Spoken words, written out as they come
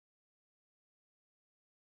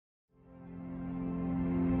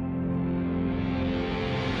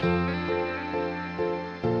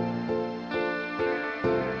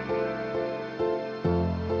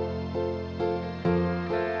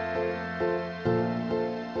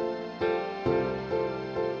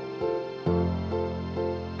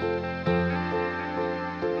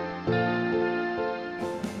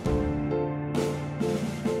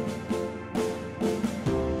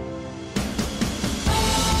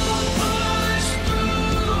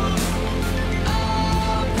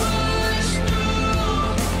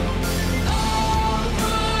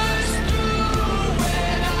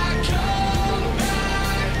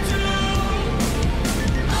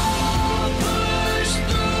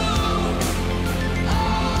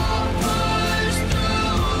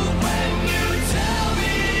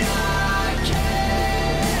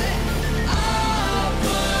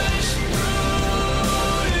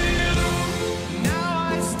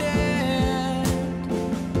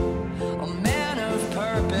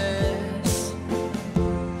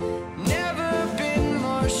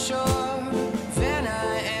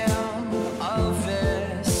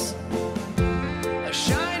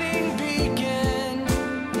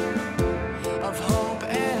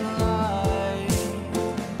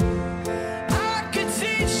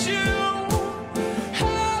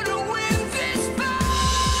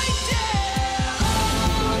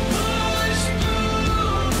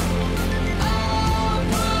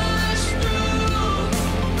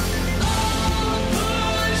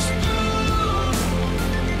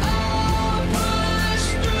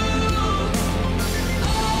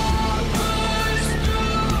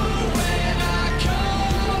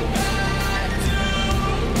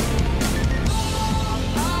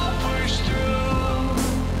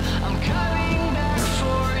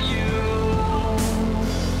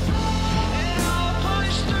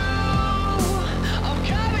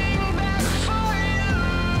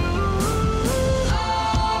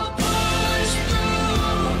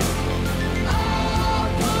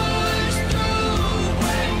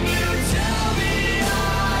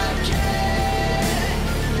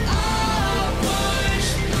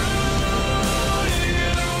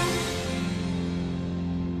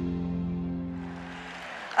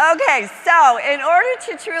Okay, so in order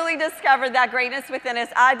to truly discover that greatness within us,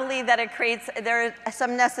 I believe that there are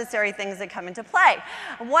some necessary things that come into play.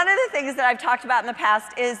 One of the things that I've talked about in the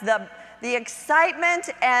past is the excitement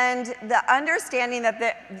and the understanding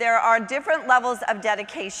that there are different levels of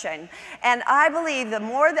dedication. And I believe the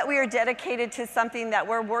more that we are dedicated to something that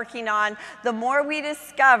we're working on, the more we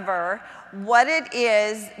discover what it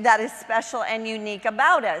is that is special and unique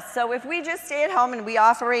about us. So if we just stay at home and we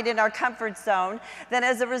operate in our comfort zone, then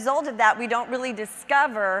as a result of that, we don't really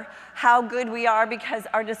discover how good we are, because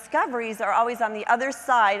our discoveries are always on the other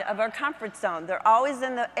side of our comfort zone. They're always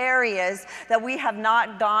in the areas that we have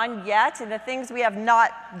not gone yet, and the things we have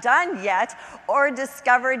not done yet or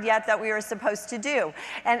discovered yet that we are supposed to do.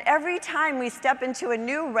 And every time we step into a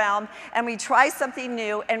new realm and we try something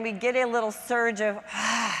new and we get a little surge of,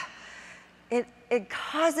 it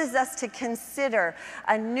causes us to consider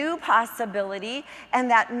a new possibility,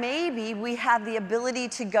 and that maybe we have the ability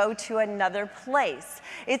to go to another place.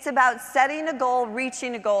 It's about setting a goal,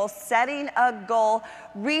 reaching a goal, setting a goal,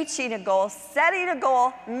 reaching a goal, setting a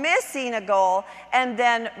goal, missing a goal, and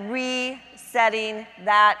then resetting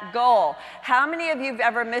that goal. How many of you have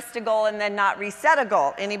ever missed a goal and then not reset a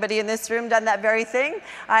goal? Anybody in this room done that very thing?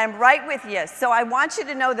 I am right with you. So I want you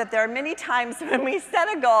to know that there are many times when we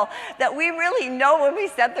set a goal that we really know when we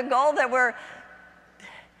set the goal that we're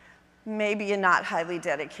maybe not highly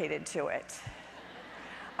dedicated to it.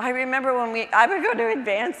 I remember when I would go to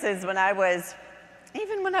advances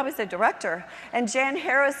even when I was a director, and Jan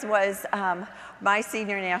Harris was my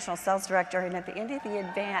senior national sales director, and at the end of the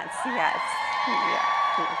advance, yes,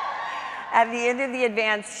 yeah. At the end of the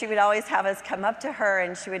advance, she would always have us come up to her,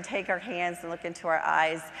 and she would take our hands and look into our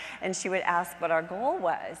eyes, and she would ask what our goal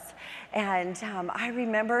was. And I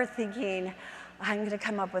remember thinking, I'm going to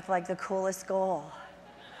come up with like the coolest goal.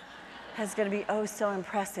 It's going to be oh so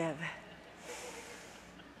impressive.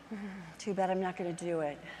 Too bad I'm not going to do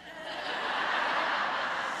it.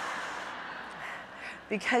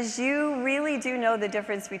 Because you really do know the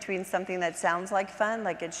difference between something that sounds like fun,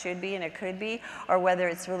 like it should be and it could be, or whether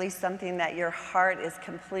it's really something that your heart is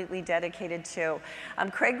completely dedicated to.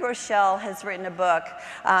 Craig Rochelle has written a book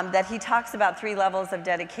that he talks about 3 levels of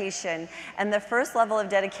dedication. And the first level of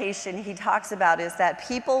dedication he talks about is that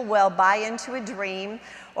people will buy into a dream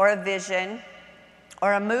or a vision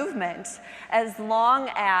or a movement as long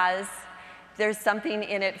as there's something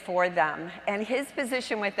in it for them. And his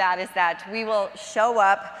position with that is that we will show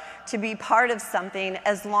up to be part of something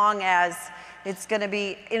as long as it's going to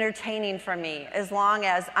be entertaining for me, as long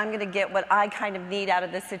as I'm going to get what I kind of need out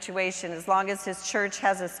of this situation, as long as his church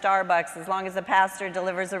has a Starbucks, as long as the pastor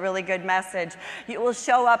delivers a really good message. You will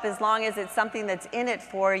show up as long as it's something that's in it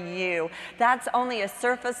for you. That's only a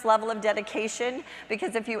surface level of dedication,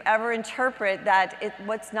 because if you ever interpret that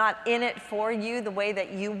what's not in it for you the way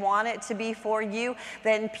that you want it to be for you,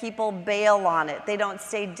 then people bail on it. They don't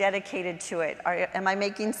stay dedicated to it. Am I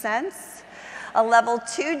making sense? A level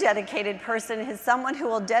 2 dedicated person is someone who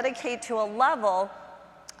will dedicate to a level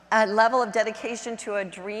of dedication to a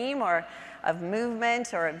dream or of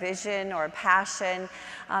movement or a vision or a passion,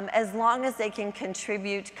 as long as they can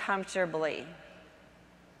contribute comfortably.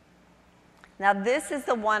 Now, this is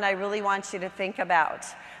the one I really want you to think about,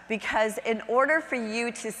 because in order for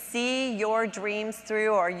you to see your dreams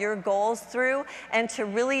through or your goals through and to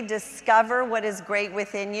really discover what is great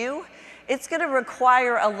within you, it's going to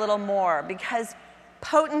require a little more, because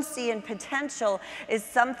potency and potential is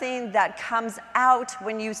something that comes out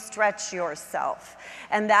when you stretch yourself,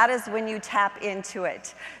 and that is when you tap into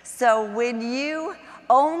it. So when you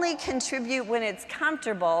only contribute when it's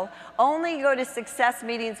comfortable, only go to success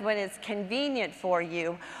meetings when it's convenient for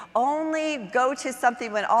you, only go to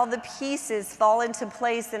something when all the pieces fall into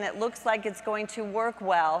place and it looks like it's going to work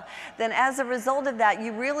well, then as a result of that,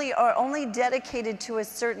 you really are only dedicated to a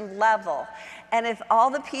certain level. And if all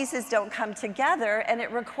the pieces don't come together and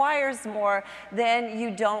it requires more, then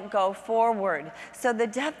you don't go forward. So the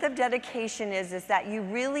depth of dedication is that you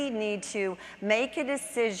really need to make a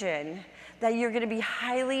decision that you're going to be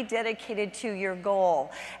highly dedicated to your goal.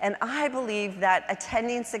 And I believe that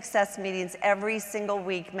attending success meetings every single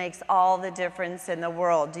week makes all the difference in the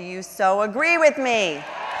world. Do you so agree with me?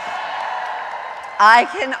 I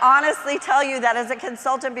can honestly tell you that as a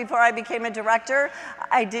consultant before I became a director,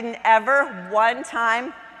 I didn't ever one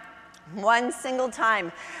time one single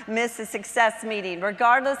time miss a success meeting,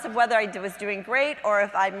 regardless of whether I was doing great or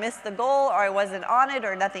if I missed the goal or I wasn't on it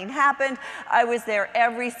or nothing happened. I was there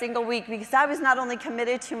every single week because I was not only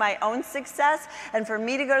committed to my own success and for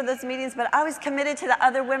me to go to those meetings, but I was committed to the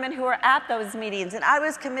other women who were at those meetings, and I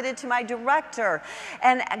was committed to my director.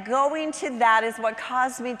 And going to that is what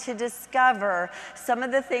caused me to discover some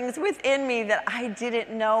of the things within me that I didn't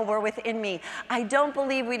know were within me. I don't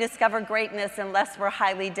believe we discover greatness unless we're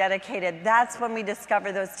highly dedicated. That's when we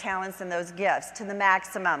discover those talents and those gifts to the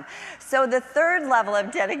maximum. So the third level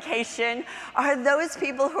of dedication are those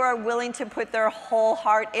people who are willing to put their whole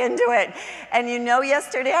heart into it. And you know,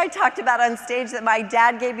 yesterday I talked about on stage that my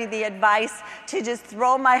dad gave me the advice to just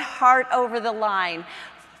throw my heart over the line.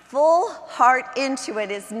 Full heart into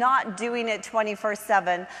it is not doing it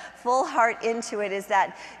 24/7. Full heart into it is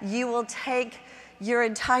that you will take your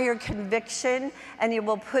entire conviction and you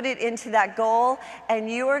will put it into that goal,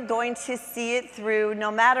 and you are going to see it through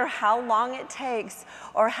no matter how long it takes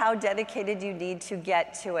or how dedicated you need to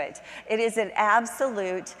get to it. It is an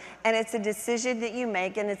absolute, and it's a decision that you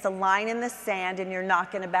make, and it's a line in the sand, and you're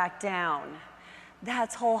not going to back down.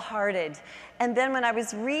 That's wholehearted. And then when I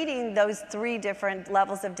was reading those 3 different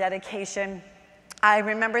levels of dedication, I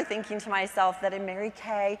remember thinking to myself that in Mary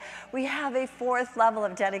Kay, we have a 4th level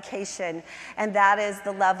of dedication, and that is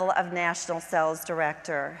the level of National Sales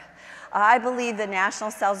Director. I believe the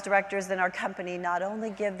National Sales Directors in our company not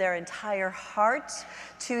only give their entire heart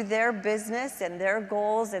to their business and their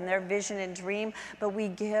goals and their vision and dream, but we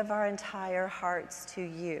give our entire hearts to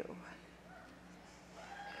you.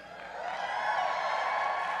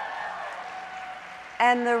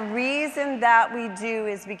 And the reason that we do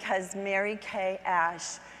is because Mary Kay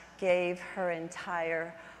Ash gave her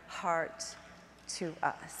entire heart to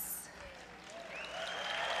us.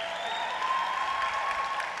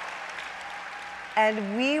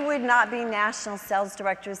 And we would not be National Sales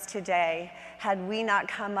Directors today had we not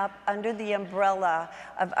come up under the umbrella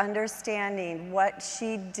of understanding what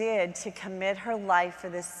she did to commit her life for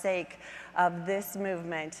the sake of this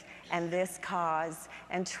movement and this cause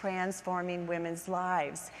and transforming women's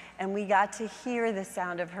lives. And we got to hear the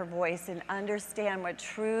sound of her voice and understand what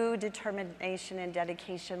true determination and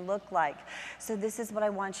dedication look like. So this is what I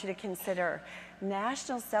want you to consider.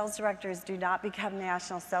 National Sales Directors do not become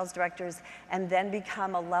National Sales Directors and then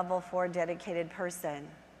become a level 4 dedicated person.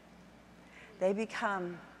 They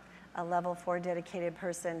become a level 4 dedicated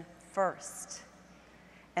person first.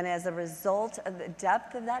 And as a result of the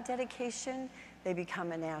depth of that dedication, they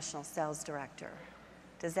become a National Sales Director.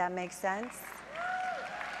 Does that make sense?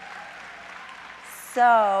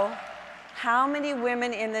 So, how many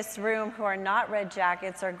women in this room who are not red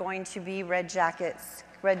jackets are going to be red jacket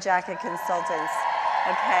consultants?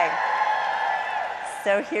 Okay.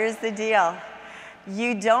 So here's the deal.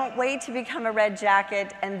 You don't wait to become a red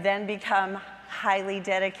jacket and then become highly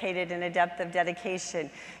dedicated in a depth of dedication.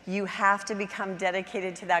 You have to become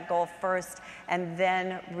dedicated to that goal first and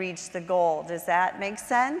then reach the goal. Does that make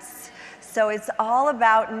sense? So it's all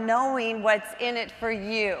about knowing what's in it for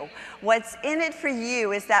you. What's in it for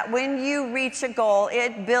you is that when you reach a goal,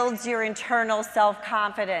 it builds your internal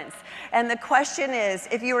self-confidence. And the question is,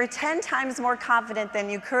 if you were 10 times more confident than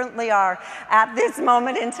you currently are at this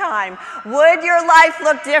moment in time, would your life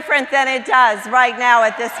look different than it does right now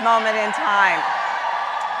at this moment in time?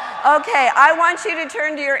 Okay, I want you to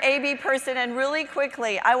turn to your AB person, and really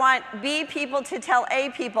quickly, I want B people to tell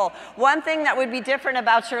A people one thing that would be different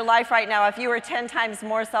about your life right now if you were 10 times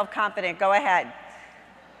more self-confident. Go ahead.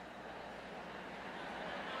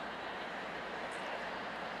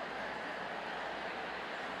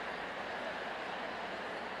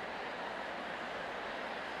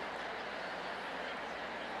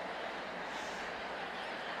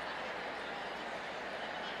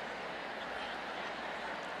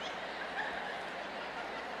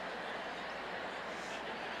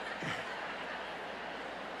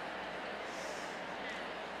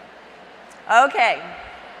 Okay.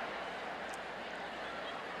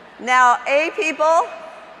 Now, A people,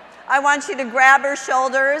 I want you to grab her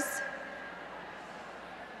shoulders.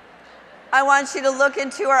 I want you to look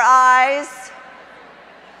into her eyes.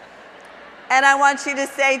 And I want you to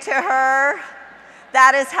say to her,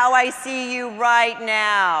 that is how I see you right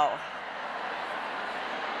now.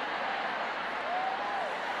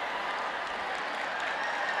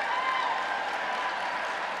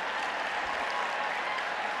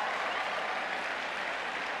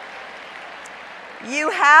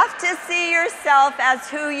 You have to see yourself as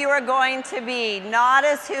who you are going to be, not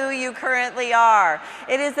as who you currently are.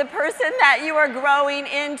 It is the person that you are growing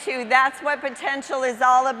into. That's what potential is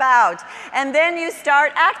all about. And then you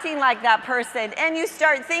start acting like that person, and you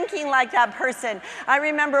start thinking like that person. I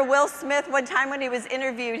remember Will Smith, one time when he was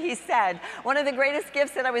interviewed, he said, one of the greatest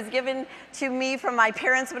gifts that I was given to me from my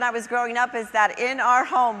parents when I was growing up is that in our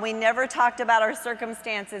home, we never talked about our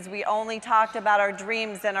circumstances. We only talked about our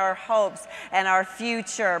dreams and our hopes and our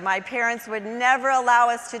future. My parents would never allow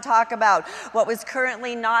us to talk about what was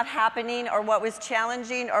currently not happening or what was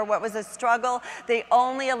challenging or what was a struggle. They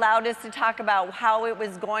only allowed us to talk about how it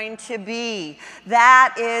was going to be.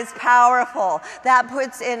 That is powerful. That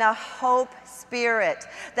puts in a hope spirit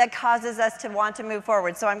that causes us to want to move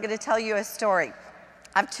forward. So I'm going to tell you a story.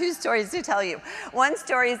 I have two stories to tell you. One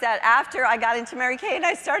story is that after I got into Mary Kay and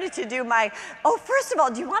I started to do my, first of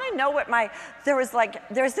all, do you want to know what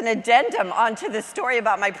there's an addendum onto the story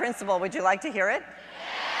about my principal. Would you like to hear it?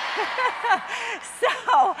 So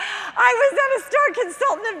I was at a star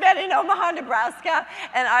consultant event in Omaha, Nebraska,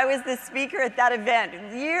 and I was the speaker at that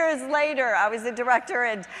event. Years later, I was the director,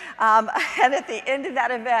 and at the end of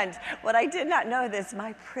that event, what I did not know this,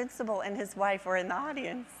 my principal and his wife were in the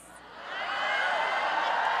audience.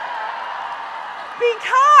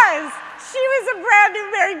 Because she was a brand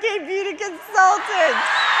new Mary Kay beauty consultant.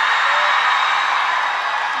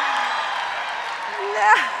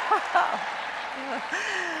 No.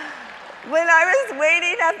 When I was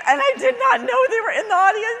waiting, and I did not know they were in the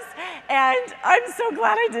audience, and I'm so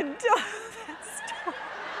glad I didn't tell that story.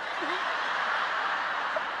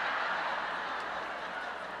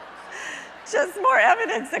 Just more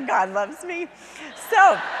evidence that God loves me.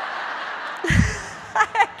 So,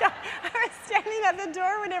 I was standing at the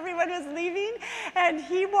door when everyone was leaving, and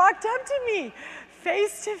he walked up to me,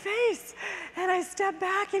 face to face. And I stepped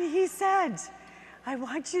back, and he said, I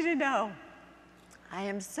want you to know, I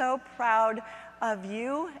am so proud of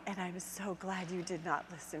you, and I'm so glad you did not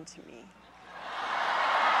listen to me.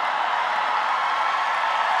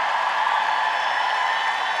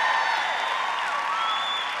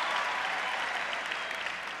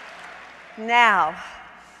 Now,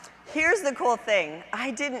 here's the cool thing.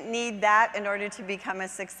 I didn't need that in order to become a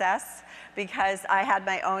success because I had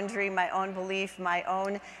my own dream, my own belief, my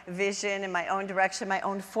own vision, and my own direction, my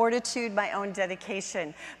own fortitude, my own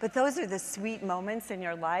dedication. But those are the sweet moments in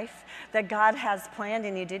your life that God has planned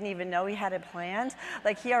and you didn't even know He had it planned.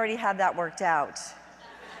 Like He already had that worked out.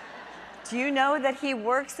 Do you know that He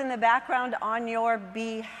works in the background on your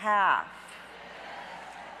behalf?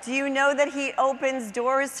 Do you know that He opens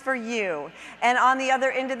doors for you? And on the other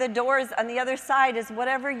end of the doors, on the other side, is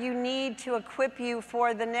whatever you need to equip you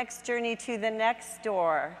for the next journey to the next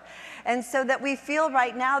door. And so that we feel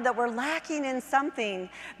right now that we're lacking in something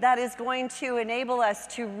that is going to enable us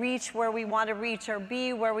to reach where we want to reach or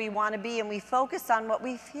be where we want to be. And we focus on what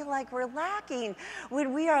we feel like we're lacking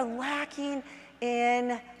when we are lacking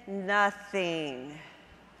in nothing.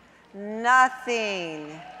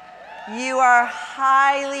 Nothing. You are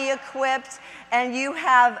highly equipped, and you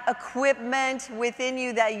have equipment within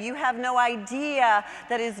you that you have no idea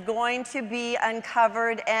that is going to be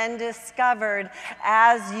uncovered and discovered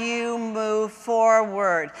as you move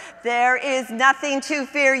forward. There is nothing to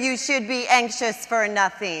fear. You should be anxious for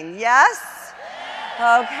nothing. Yes?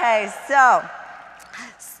 Okay, so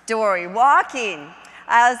story. Walking.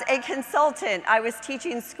 As a consultant, I was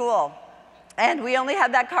teaching school. And we only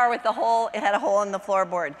had that car with the hole, it had a hole in the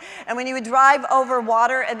floorboard. And when you would drive over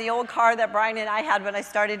water in the old car that Brian and I had when I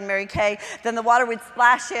started in Mary Kay, then the water would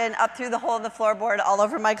splash in up through the hole in the floorboard all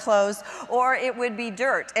over my clothes, or it would be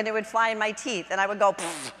dirt and it would fly in my teeth and I would go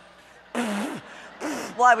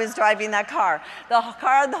while I was driving that car. The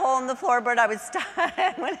car had the hole in the floorboard, I would stop,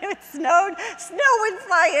 when it snowed, snow would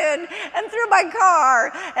fly in and through my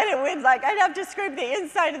car, and it would I'd have to scrape the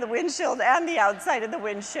inside of the windshield and the outside of the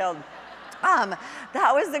windshield.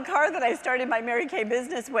 That was the car that I started my Mary Kay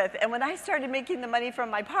business with. And when I started making the money from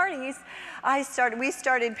my parties, we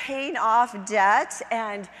started paying off debt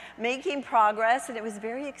and making progress, and it was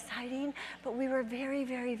very exciting, but we were very,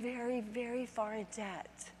 very, very, very far in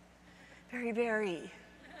debt. Very, very.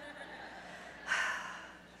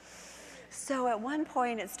 So at one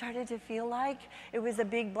point, it started to feel like it was a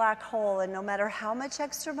big black hole, and no matter how much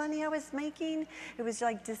extra money I was making, it was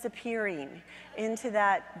like disappearing into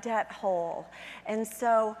that debt hole. And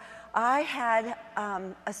so I had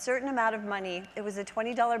a certain amount of money. It was a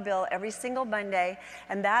 $20 bill every single Monday,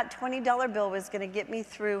 and that $20 bill was going to get me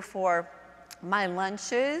through for my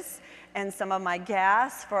lunches and some of my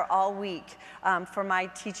gas for all week for my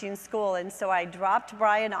teaching school. And so I dropped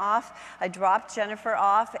Brian off, I dropped Jennifer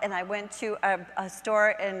off, and I went to a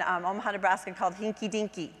store in Omaha, Nebraska called Hinky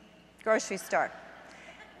Dinky grocery store.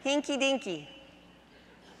 Hinky Dinky.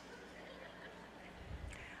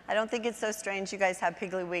 I don't think it's so strange you guys have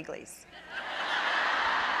Piggly Wigglies.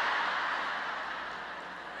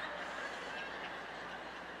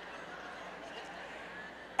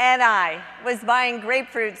 And I was buying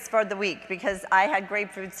grapefruits for the week because I had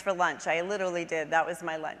grapefruits for lunch. I literally did. That was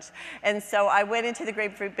my lunch. And so I went into the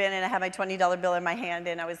grapefruit bin and I had my $20 bill in my hand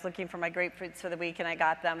and I was looking for my grapefruits for the week and I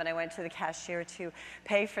got them and I went to the cashier to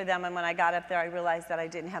pay for them. And when I got up there, I realized that I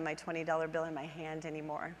didn't have my $20 bill in my hand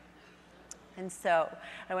anymore. And so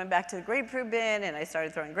I went back to the grapefruit bin and I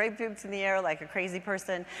started throwing grapefruits in the air like a crazy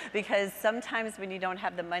person, because sometimes when you don't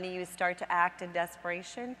have the money, you start to act in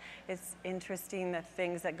desperation. It's interesting the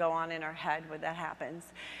things that go on in our head when that happens.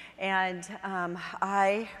 And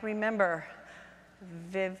I remember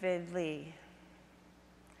vividly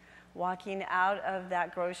walking out of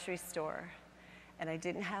that grocery store and I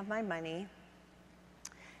didn't have my money.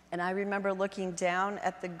 And I remember looking down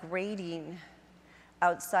at the grating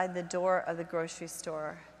outside the door of the grocery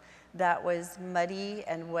store that was muddy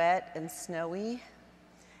and wet and snowy.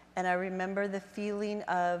 And I remember the feeling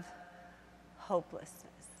of hopelessness.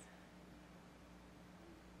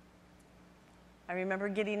 I remember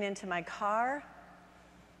getting into my car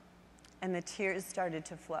and the tears started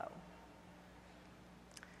to flow.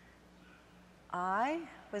 I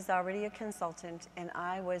was already a consultant and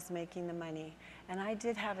I was making the money and I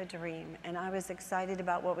did have a dream and I was excited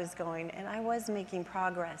about what was going and I was making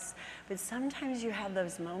progress. But sometimes you have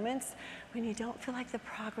those moments when you don't feel like the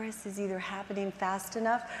progress is either happening fast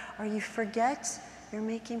enough or you forget you're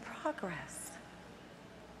making progress.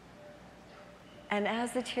 And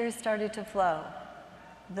as the tears started to flow,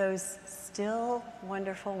 those still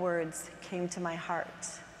wonderful words came to my heart.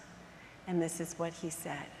 And this is what he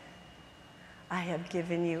said. I have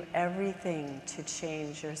given you everything to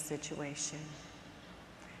change your situation.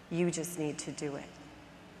 You just need to do it.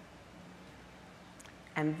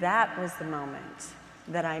 And that was the moment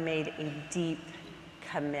that I made a deep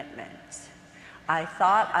commitment. I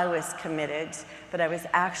thought I was committed, but I was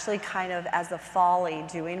actually kind of as a folly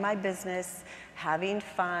doing my business, having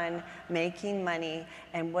fun, making money,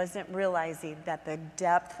 and wasn't realizing that the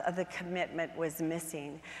depth of the commitment was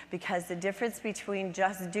missing. Because the difference between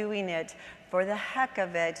just doing it for the heck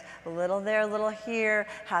of it, a little there, a little here,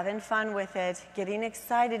 having fun with it, getting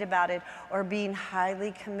excited about it, or being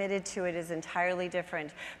highly committed to it is entirely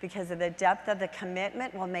different. Because of the depth of the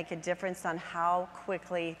commitment will make a difference on how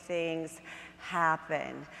quickly things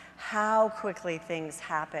happen. How quickly things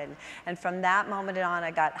happen. And from that moment on,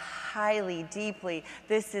 I got highly, deeply,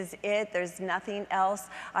 this is it, there's nothing else.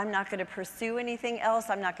 I'm not gonna pursue anything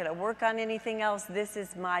else. I'm not gonna work on anything else. This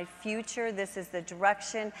is my future, this is the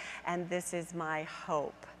direction, and this is my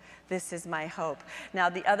hope. This is my hope. Now,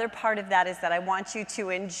 the other part of that is that I want you to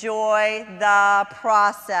enjoy the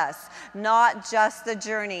process, not just the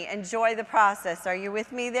journey. Enjoy the process. Are you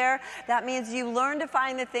with me there? That means you learn to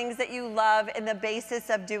find the things that you love in the basis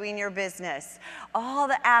of doing your business. All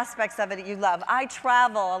the aspects of it you love. I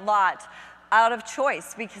travel a lot out of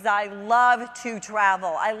choice because I love to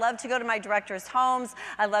travel. I love to go to my directors' homes.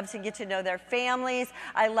 I love to get to know their families.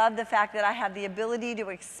 I love the fact that I have the ability to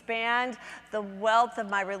expand the wealth of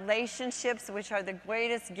my relationships, which are the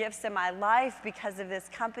greatest gifts in my life. Because of this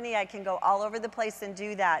company, I can go all over the place and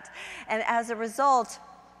do that. And as a result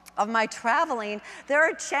of my traveling, there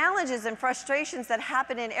are challenges and frustrations that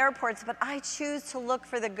happen in airports, but I choose to look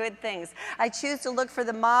for the good things. I choose to look for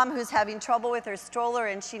the mom who's having trouble with her stroller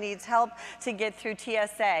and she needs help to get through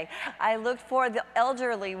TSA. I look for the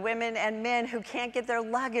elderly women and men who can't get their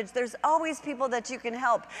luggage. There's always people that you can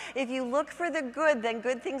help. If you look for the good, then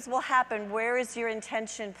good things will happen. Where is your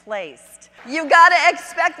intention placed? You gotta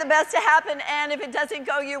expect the best to happen, and if it doesn't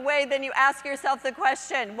go your way, then you ask yourself the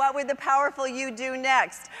question, what would the powerful you do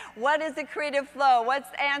next? What is the creative flow? What's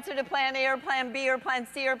the answer to plan A or plan B or plan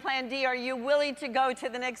C or plan D? Are you willing to go to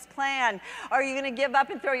the next plan? Are you going to give up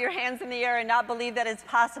and throw your hands in the air and not believe that it's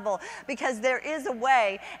possible? Because there is a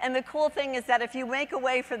way, and the cool thing is that if you make a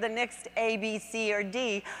way for the next A, B, C, or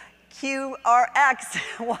D, Q or X,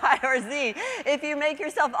 Y or Z. If you make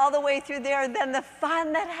yourself all the way through there, then the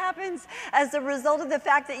fun that happens as a result of the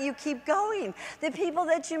fact that you keep going, the people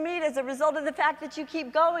that you meet as a result of the fact that you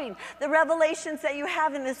keep going, the revelations that you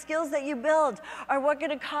have and the skills that you build are what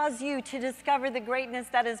going to cause you to discover the greatness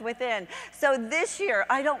that is within. So this year,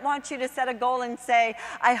 I don't want you to set a goal and say,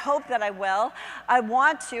 I hope that I will. I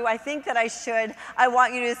want to. I think that I should. I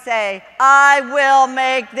want you to say, I will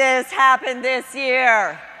make this happen this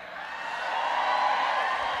year.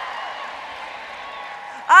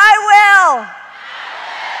 I will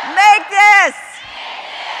make this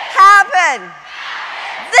happen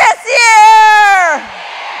this year.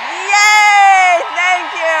 Yay!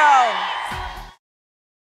 Thank you.